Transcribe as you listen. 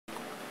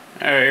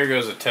Alright, here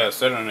goes a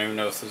test. I don't even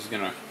know if this is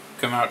going to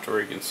come out to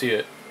where you can see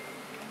it.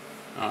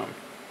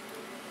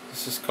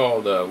 This is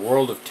called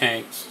World of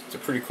Tanks. It's a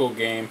pretty cool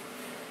game.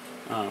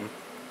 I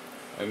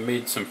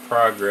made some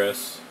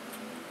progress.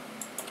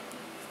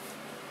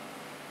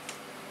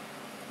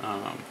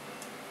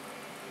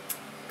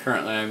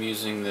 Currently I'm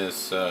using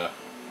this,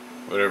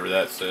 whatever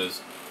that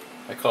says.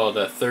 I call it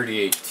a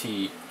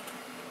 38T.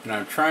 And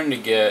I'm trying to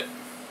get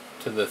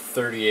to the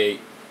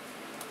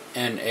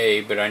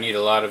 38NA, but I need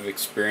a lot of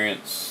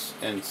experience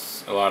and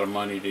a lot of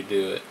money to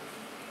do it.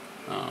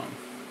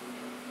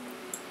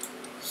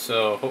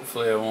 So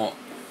hopefully I won't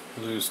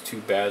lose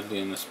too badly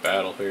in this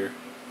battle here.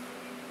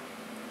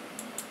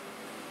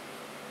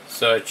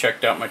 So I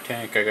checked out my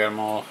tank. I got them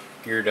all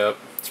geared up.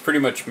 It's pretty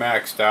much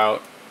maxed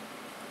out,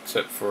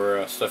 except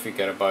for stuff you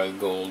gotta buy with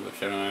gold,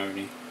 which I don't have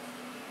any.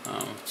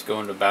 Let's go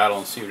into battle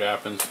and see what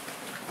happens.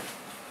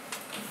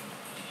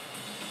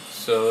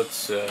 So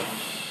let's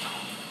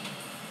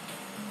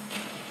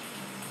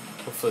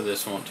hopefully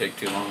this won't take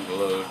too long to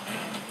load.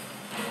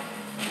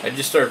 I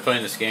just started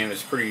playing this game.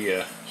 It's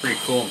pretty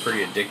cool and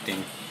pretty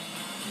addicting.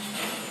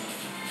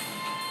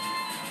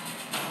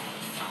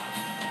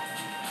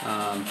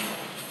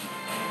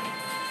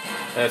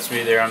 That's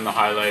me there. I'm the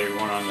highlighted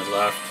one on the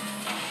left.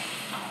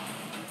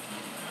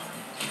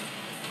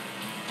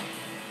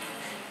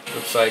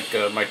 Looks like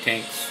my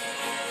tank's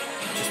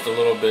just a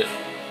little bit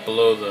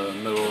below the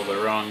middle of the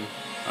rung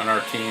on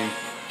our team.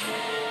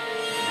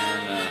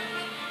 And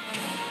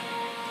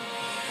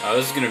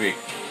this is going to be a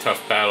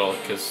tough battle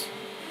because,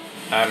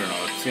 I don't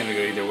know, it's going to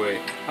go either way.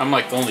 I'm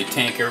like the only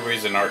tank,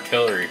 everybody's an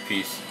artillery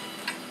piece.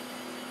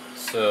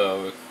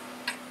 So,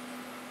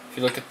 if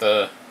you look at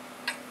the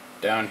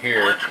down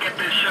here, let's get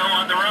this show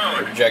on the road.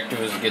 The objective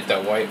is to get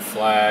that white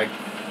flag.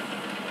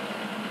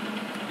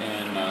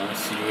 And let's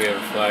see, do we have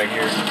a flag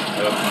here?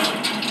 Oh,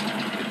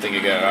 good thing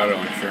you got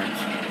auto insurance.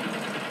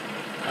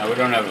 We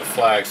don't have a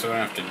flag, so we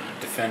don't have to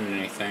defend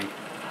anything.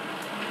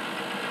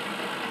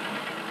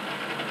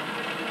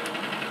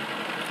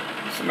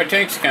 So my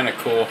tank's kind of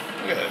cool.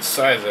 Look at the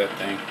size of that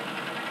thing.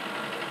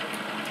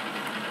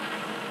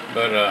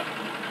 But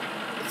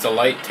it's a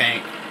light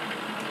tank.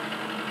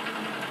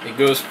 It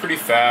goes pretty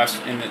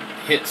fast, and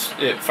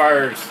it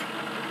fires.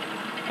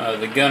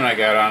 The gun I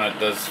got on it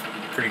does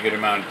a pretty good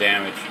amount of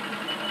damage.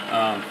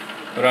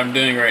 What I'm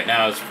doing right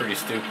now is pretty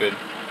stupid.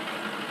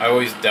 I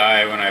always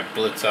die when I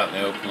blitz out in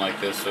the open like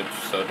this, so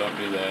don't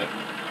do that.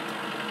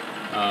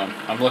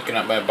 I'm looking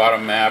at my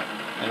bottom map,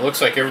 and it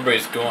looks like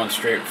everybody's going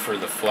straight for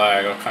the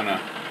flag. I'll kind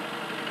of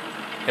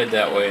head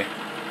that way.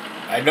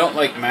 I don't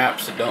like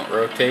maps that don't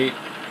rotate.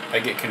 I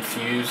get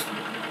confused,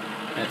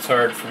 and it's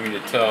hard for me to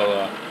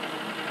tell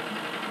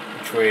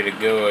which way to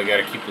go. I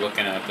gotta keep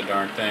looking at the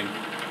darn thing.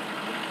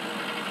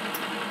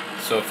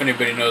 So if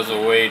anybody knows a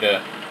way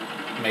to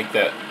make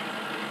the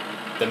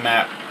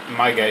map,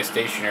 my guy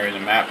stationary, the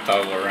map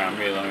toggle around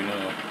me, let me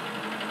know.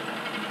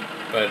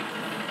 But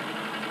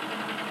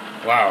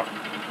wow,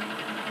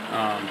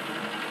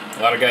 a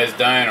lot of guys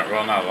dying.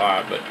 Well, not a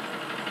lot, but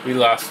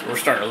we're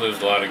starting to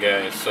lose a lot of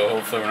guys. So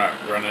hopefully we're not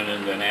running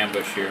into an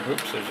ambush here.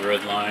 Oops, there's a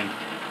red line.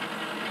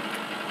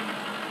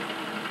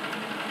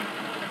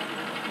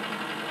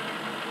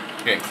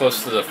 Getting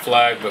close to the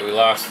flag, but we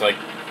lost like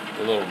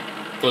the little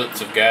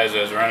blitz of guys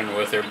I was running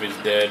with. Everybody's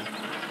dead.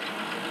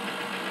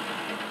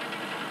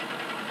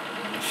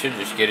 I should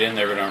just get in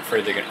there, but I'm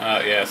afraid they're gonna. Oh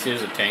yeah, see,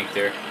 there's a tank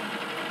there.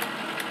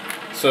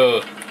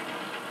 So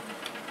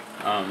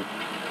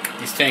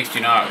these tanks do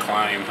not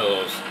climb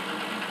hills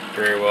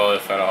very well,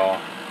 if at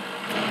all.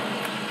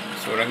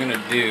 So what I'm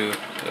gonna do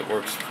that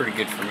works pretty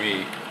good for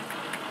me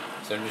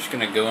is I'm just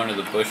gonna go into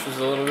the bushes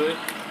a little bit,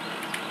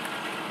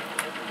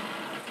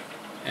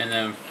 and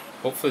then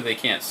hopefully they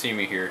can't see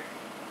me here.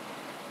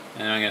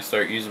 And I'm going to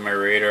start using my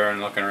radar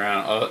and looking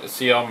around. Oh,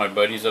 see all my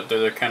buddies up there?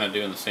 They're kind of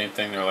doing the same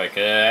thing. They're like,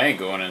 I ain't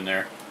going in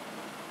there.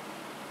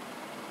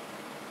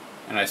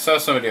 And I saw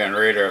somebody on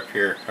radar up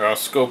here. Or I'll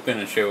scope in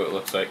and show you what it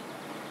looks like.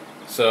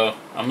 So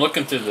I'm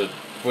looking through the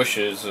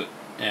bushes,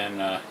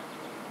 and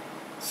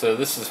so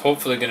this is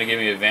hopefully going to give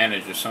me an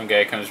advantage if some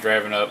guy comes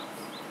driving up.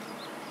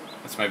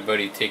 That's my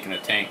buddy taking a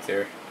tank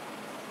there.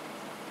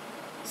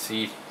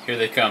 See, here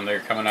they come. They're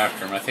coming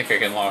after him. I think I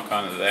can lock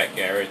onto that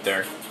guy right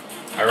there.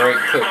 I right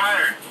click.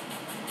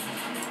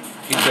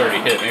 He's already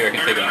hit. Maybe I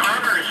can take him.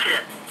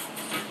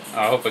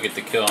 I hope I get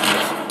the kill on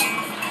this.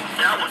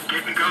 That one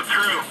didn't go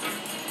through.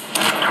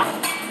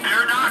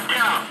 They're knocked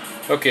out.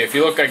 Okay, if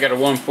you look, I got a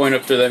 1 point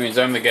up there. That means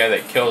I'm the guy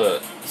that killed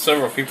it.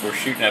 Several people were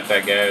shooting at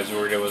that guy. I was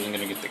worried I wasn't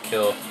going to get the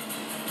kill.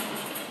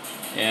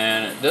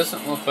 And it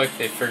doesn't look like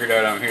they figured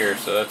out I'm here,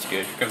 so that's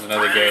good. Here comes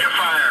another guy.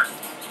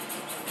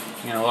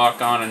 I'm going to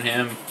lock on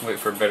him, wait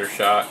for a better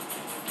shot.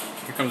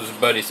 Here comes his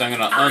buddy, so I'm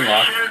going to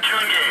unlock. Let's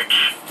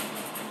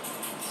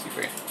see if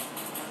I can.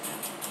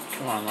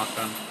 Come on, lock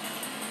on.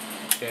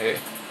 Okay.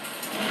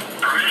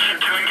 Permission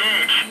to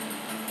engage.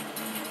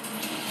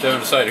 So I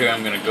haven't decided who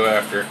I'm going to go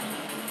after.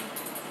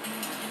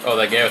 Oh,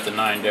 that guy with the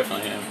 9,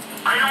 definitely him.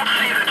 I don't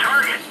see the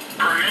target.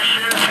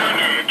 Permission to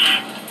engage.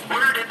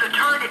 Where did the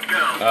target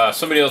go?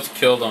 Somebody else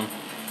killed him.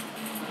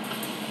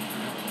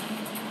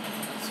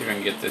 See if I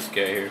can get this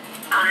guy here.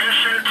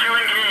 Permission to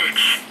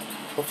engage.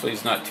 Hopefully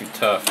he's not too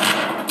tough.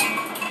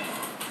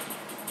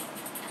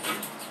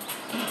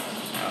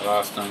 I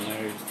lost him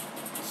there.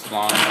 It's a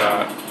long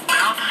shot.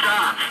 Bounce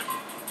stop.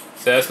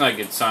 So that's not a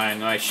good sign.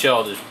 My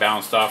shell just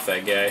bounced off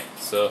that guy.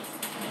 So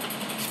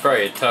he's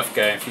probably a tough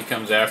guy. If he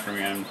comes after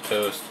me, I'm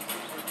toast.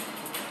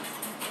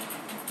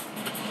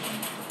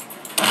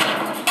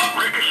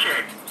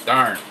 Ricochet.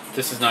 Darn,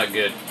 this is not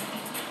good.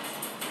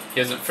 He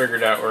hasn't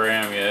figured out where I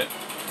am yet.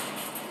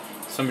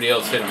 Somebody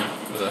else hit him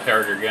with a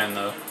harder gun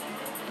though.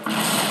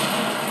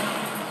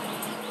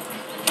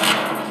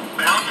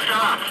 Bounce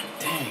stop.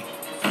 Dang.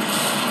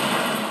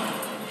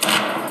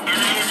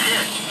 Enemy is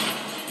hit.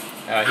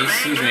 He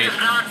sees me. Is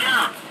knocked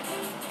out.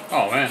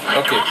 Oh man, I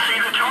okay. don't see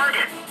the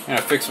target. I'm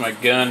gonna fix my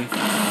gun,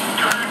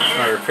 my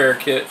Target. repair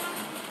kit.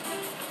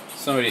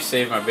 Somebody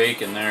saved my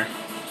bacon there.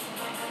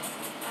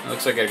 It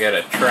looks like I got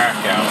a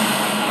track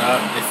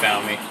out. They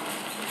found me.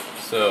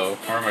 So,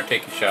 where am I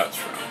taking shots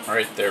from?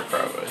 Right there,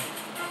 probably.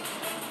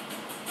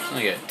 He's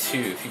only got 2.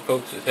 If he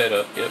pokes his head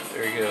up, yep,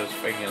 there he goes.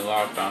 If I can get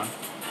locked on.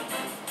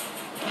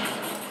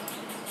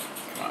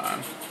 Come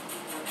on.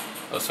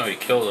 Oh, somebody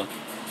killed him.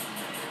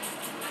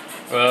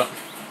 Well,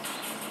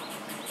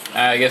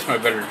 I guess my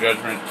better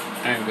judgment,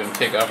 I'm going to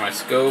take off my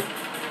scope.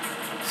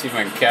 See if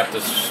I can cap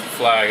this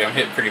flag. I'm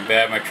hit pretty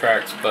bad. My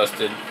track's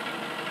busted.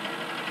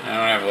 I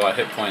don't have a lot of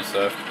hit points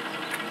left.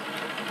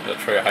 I'll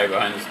try to hide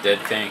behind this dead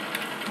tank.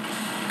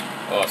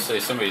 Oh, I'll say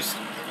somebody's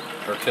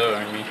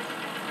artillerying me.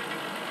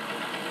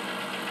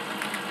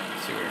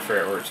 Let's see if we can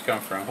figure out where it's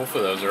come from.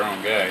 Hopefully that was their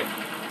own guy.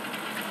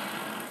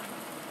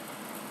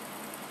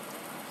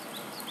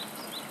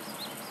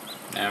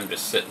 Now I'm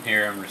just sitting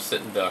here. I'm just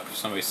sitting duck. If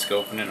somebody's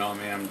scoping in on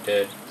me, I'm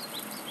dead.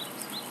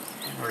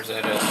 And where's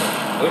that at?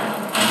 Oh.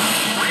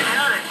 We've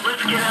had it.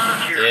 Let's get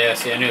out of here. Yeah,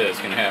 see, I knew that was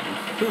going to happen.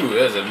 Ooh,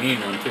 that was a mean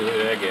one, too. Look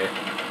at that guy.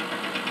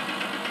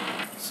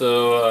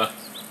 So,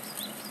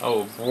 I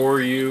will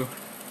bore you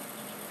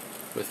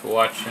with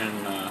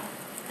watching the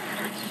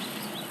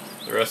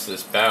rest of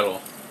this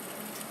battle.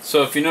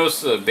 So, if you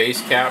notice the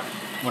base cap,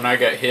 when I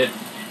got hit,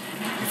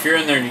 if you're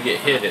in there and you get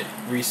hit, it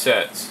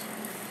resets.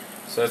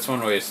 So that's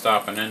one way to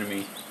stop an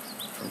enemy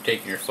from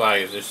taking your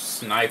flag, is just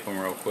snipe them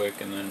real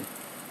quick and then...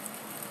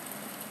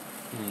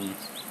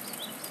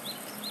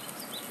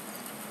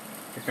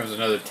 Here comes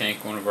another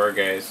tank, one of our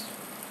guys.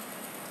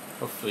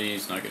 Hopefully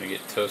he's not going to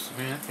get toasted.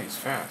 Man, that thing's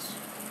fast.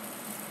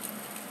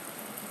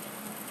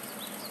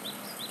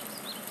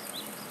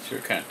 Let's see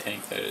what kind of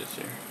tank that is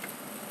here.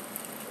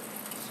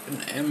 It's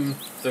an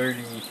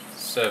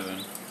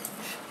M37.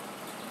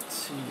 Let's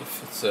see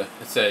if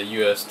it's a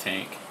US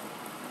tank.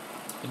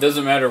 It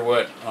doesn't matter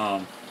what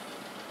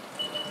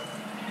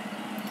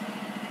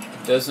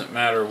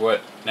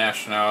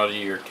nationality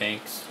your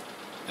tank's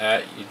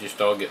at. You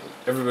just all get,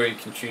 everybody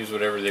can choose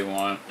whatever they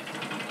want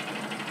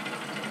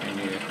and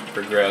you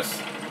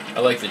progress.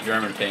 I like the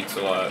German tanks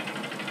a lot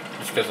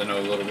just because I know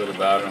a little bit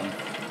about them,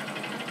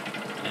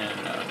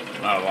 and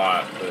not a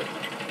lot, but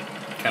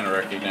kind of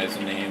recognize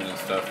the names and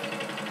stuff.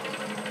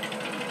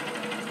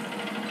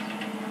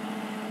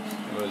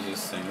 What is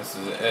this thing? This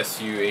is a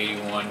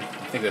Su-81.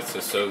 I think that's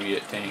a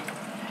Soviet tank.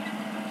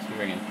 See if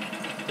I can,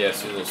 yeah,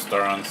 see a little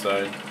star on the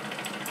side.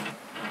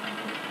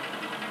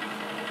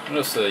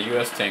 Notice the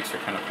US tanks are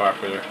kind of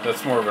popular.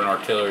 That's more of an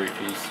artillery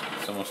piece.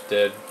 It's almost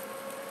dead.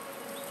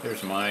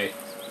 There's my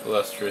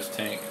illustrious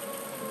tank.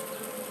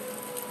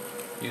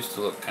 Used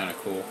to look kind of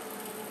cool.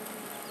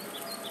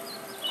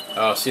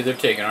 Oh, see, they're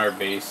taking our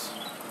base.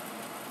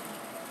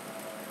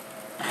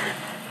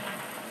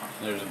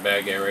 There's a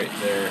bad guy right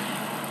there.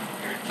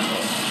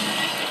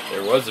 Oh,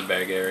 there was a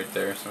bad guy right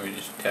there. Somebody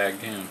just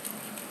tagged him.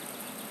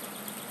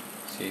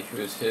 Let's see, who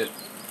was hit?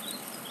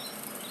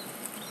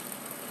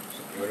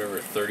 Whatever,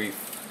 30...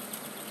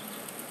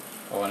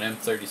 Oh, an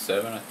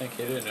M37, I think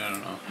hit it? I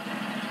don't know.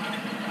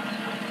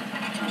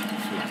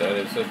 Let's see what that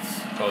is.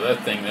 That's, oh,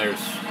 that thing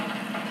there's,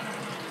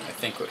 I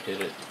think, what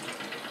hit it.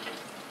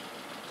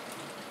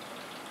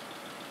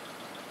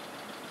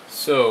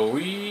 So,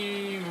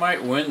 we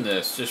might win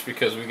this just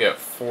because we got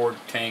 4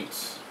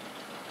 tanks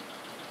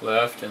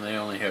left and they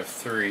only have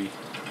 3. You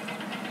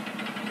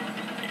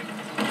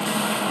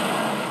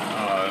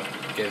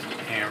guys get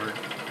hammered.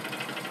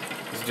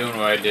 He's doing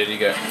what I did. He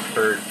got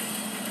hurt.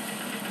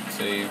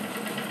 So he...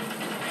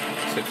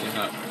 Except he's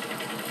not.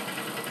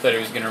 Thought he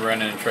was going to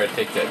run in and try to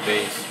take that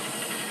base.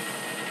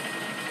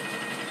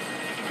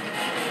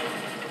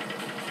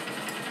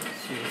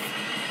 Let's see.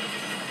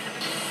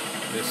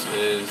 This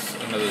is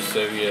another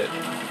Soviet,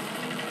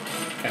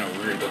 kind of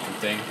weird looking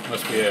thing.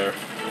 Must be a.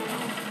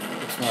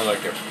 Looks more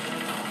like a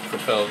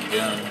propelled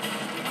gun.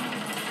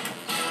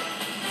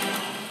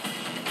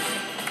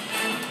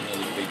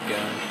 Another big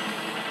gun.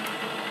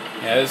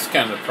 Yeah, this is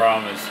kind of the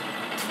problem. Is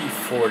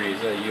T-40,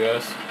 is that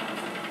US?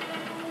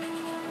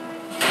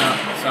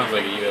 Sounds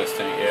like a US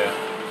tank, yeah.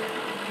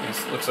 It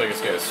looks like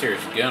it's got a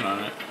serious gun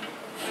on it.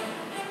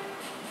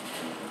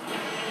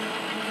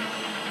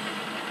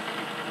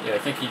 Yeah, I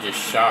think he just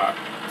shot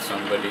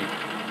somebody.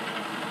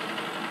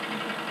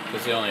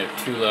 Because they only have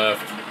 2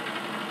 left.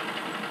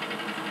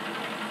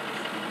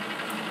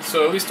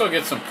 So at least I'll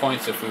get some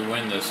points if we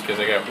win this, because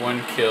I got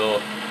 1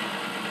 kill.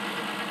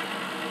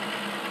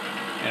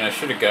 And I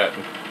should have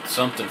gotten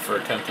something for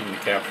attempting to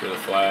capture the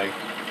flag.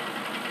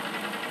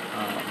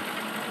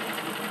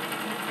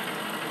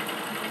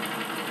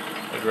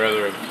 I'd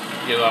rather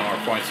get a lot more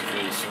points if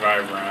it was a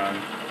survive round.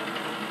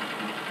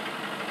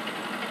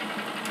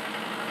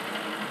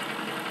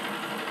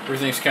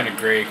 Everything's kind of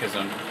gray because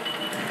I'm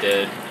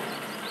dead.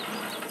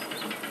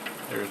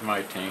 There's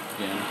my tank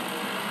again.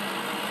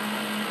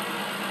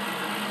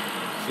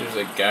 See, there's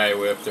a guy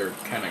way up there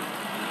kind of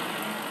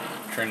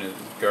trying to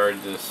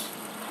guard this.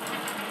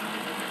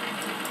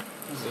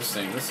 What's this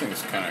thing? This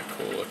thing's kind of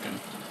cool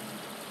looking.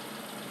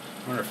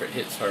 I wonder if it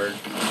hits hard.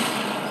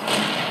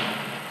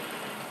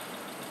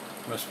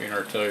 Must be an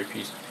artillery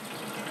piece.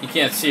 You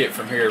can't see it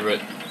from here,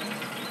 but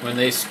when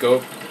they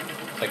scope,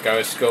 like I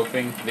was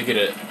scoping, they get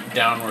a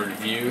downward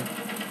view,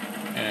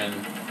 and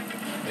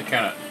they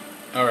kind of...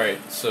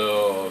 Alright,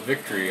 so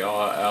victory,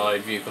 all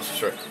allied vehicles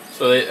destroyed.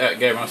 So that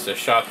guy must have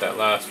shot that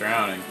last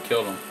round and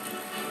killed him.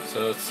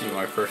 So let's see what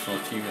my personal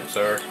achievements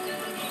are.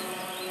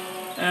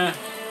 I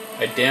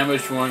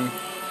damaged one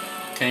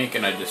tank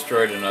and I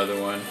destroyed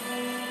another one.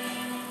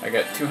 I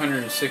got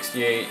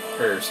 268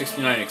 or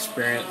 69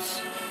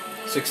 experience,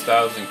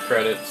 6,000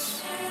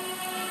 credits,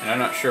 and I'm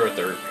not sure what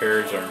the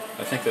repairs are.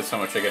 I think that's how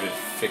much I got to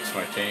fix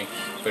my tank,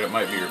 but it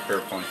might be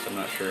repair points, I'm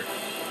not sure.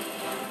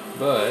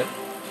 But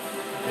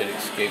hit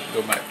escape,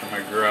 go back to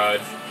my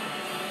garage.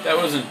 That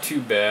wasn't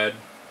too bad.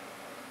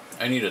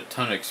 I need a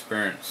ton of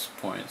experience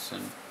points,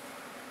 and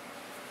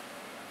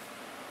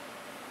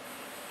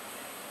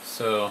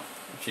so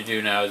what you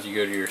do now is you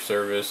go to your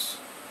service,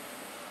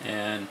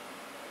 and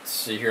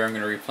see here I'm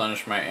going to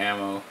replenish my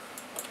ammo.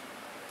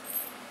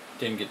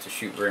 Didn't get to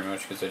shoot very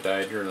much because I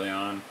died early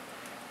on,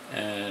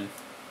 and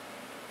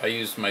I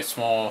used my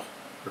small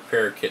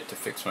repair kit to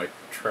fix my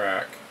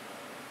track.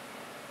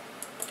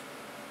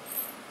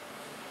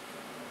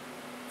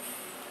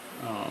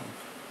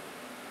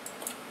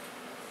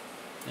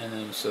 And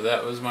then so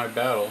that was my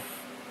battle.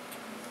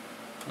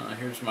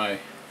 Here's my...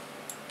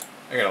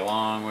 I got a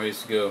long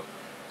ways to go.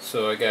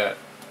 So I got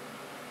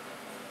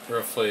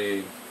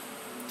roughly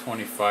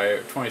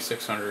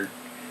 2,600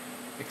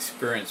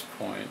 experience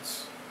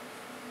points,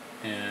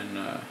 and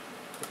the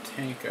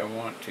tank I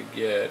want to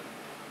get,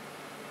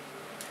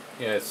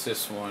 yeah, it's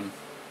this one.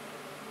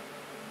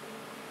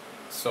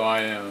 So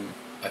I am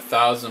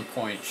 1,000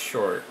 points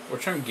short,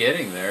 which I'm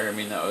getting there. I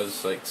mean, that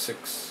was like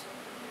 6.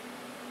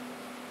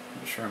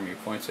 I'm not sure how many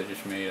points I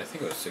just made. I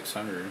think it was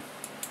 600.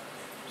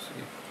 Let's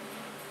see.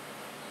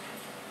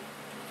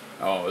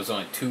 Oh, it was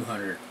only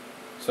 200.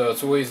 So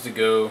it's a ways to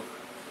go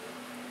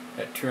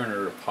at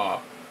 200 a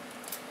pop.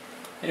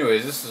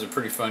 Anyways, this is a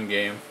pretty fun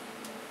game.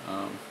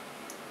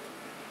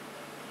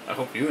 I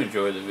hope you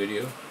enjoyed the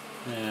video,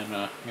 and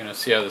I'm going to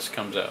see how this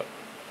comes out.